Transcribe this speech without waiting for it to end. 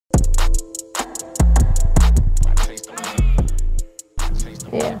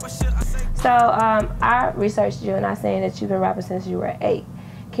Yeah. So I researched you, and I seen that you've been rapping since you were 8.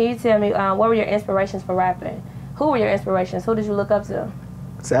 Can you tell me what were your inspirations for rapping? Who were your inspirations? Who did you look up to?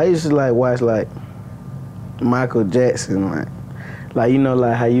 See, I used to like watch like Michael Jackson, like you know,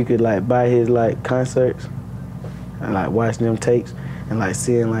 like how you could like buy his like concerts and like watch them tapes and like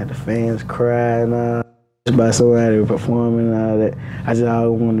seeing like the fans cry and all by somebody performing and all that. I just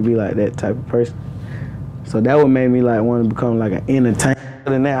always wanted to be like that type of person. So that what made me like want to become like an entertainer.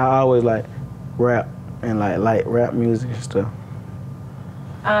 Other than that, I always like rap and like rap music and stuff.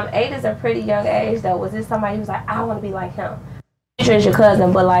 8 is a pretty young age though. Was this somebody who was like, I want to be like him? Is your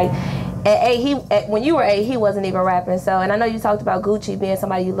cousin, but like at 8, when you were 8, he wasn't even rapping. So, and I know you talked about Gucci being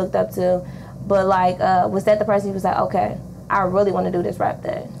somebody you looked up to, but like, was that the person who was like, okay, I really want to do this rap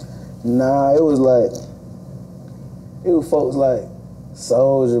thing? Nah, it was folks like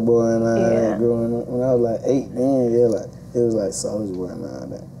Soulja Boy and all that growing up. When I was like 8, then yeah, like it was like Soulja Boy and all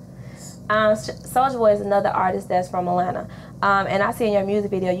that. Soulja Boy is another artist that's from Atlanta. And I see in your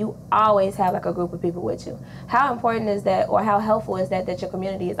music video, you always have like a group of people with you. How important is that, or how helpful is that your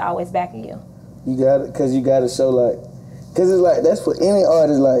community is always backing you? You got it, cause you got to show like, cause it's like, that's for any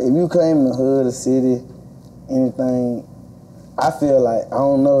artist, like if you claim in the hood, the city, anything, I feel like, I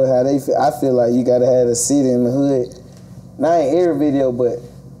don't know how they feel, I feel like you got to have a city in the hood. Not in every video, but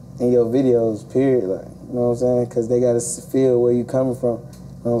in your videos, period, like, you know what I'm saying? Cause they got to feel where you coming from.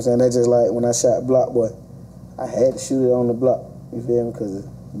 You know what I'm saying? That's just like when I shot Block Boy. I had to shoot it on the block, you feel me? Because it's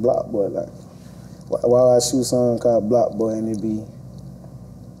Block Boy, like, why would I shoot a song called Block Boy and it be,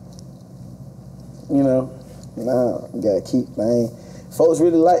 you know, nah, you gotta keep, folks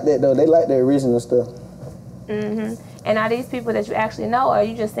really like that though. They like the original stuff. And are these people that you actually know, or are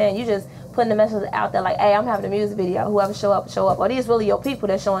you just saying, you just putting the message out there like, hey, I'm having a music video, whoever show up, show up? Or these really your people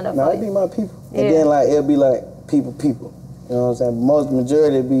that's showing up for you? No, it be my people. Yeah. And then like, it'll be like people. You know what I'm saying?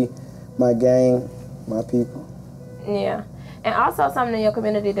 Majority it be my gang, my people. Yeah. And also something in your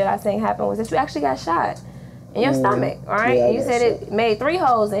community that I seen happen was that you actually got shot in your stomach, right? Yeah, and you said it made 3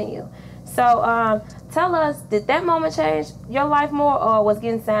 holes in you. So tell us, did that moment change your life more, or was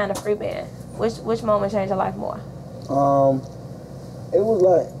getting signed a free band? Which moment changed your life more? It was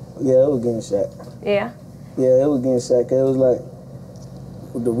like, yeah, it was getting shot. Yeah? Yeah, it was getting shot, cause it was like,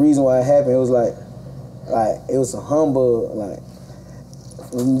 the reason why it happened, it was like it was a humble, like,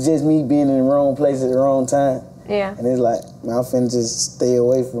 just me being in the wrong place at the wrong time. Yeah. And it's like, man, I'm finna just stay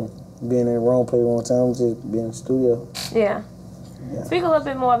away from being in the wrong place at the wrong time, just being in the studio. Yeah. Speak a little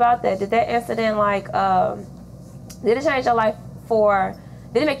bit more about that. Did that incident, like, did it change your life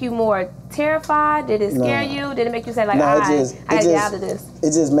did it make you more terrified? Did it scare you? Did it make you say, like, I gotta get out of this?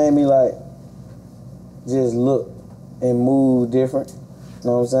 It just made me, like, just look and move different. You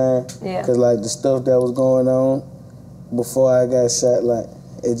know what I'm saying? Yeah. Because, like, the stuff that was going on before I got shot, like,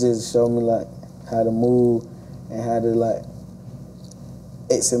 it just showed me, like, how to move and how to, like,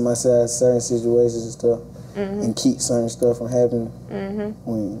 exit myself certain situations and stuff and keep certain stuff from happening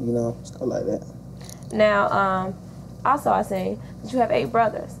when, you know, stuff like that. Now, also I seen that you have 8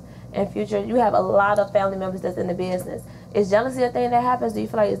 brothers. In future, you have a lot of family members that's in the business. Is jealousy a thing that happens? Do you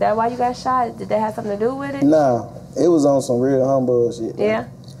feel like, is that why you got shot? Did that have something to do with it? Nah, it was on some real humble shit. Yeah?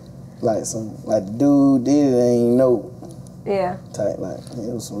 Like the dude did it and ain't know. Yeah. Type, like,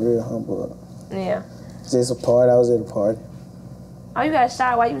 it was some real humble. Yeah. Just a party, I was at a party. Oh, you got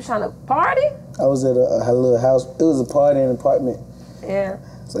shot while you was trying to party? I was at a little house, it was a party in an apartment. Yeah.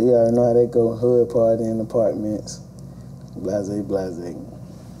 So you already know how they go, hood party in apartments, blase, blase.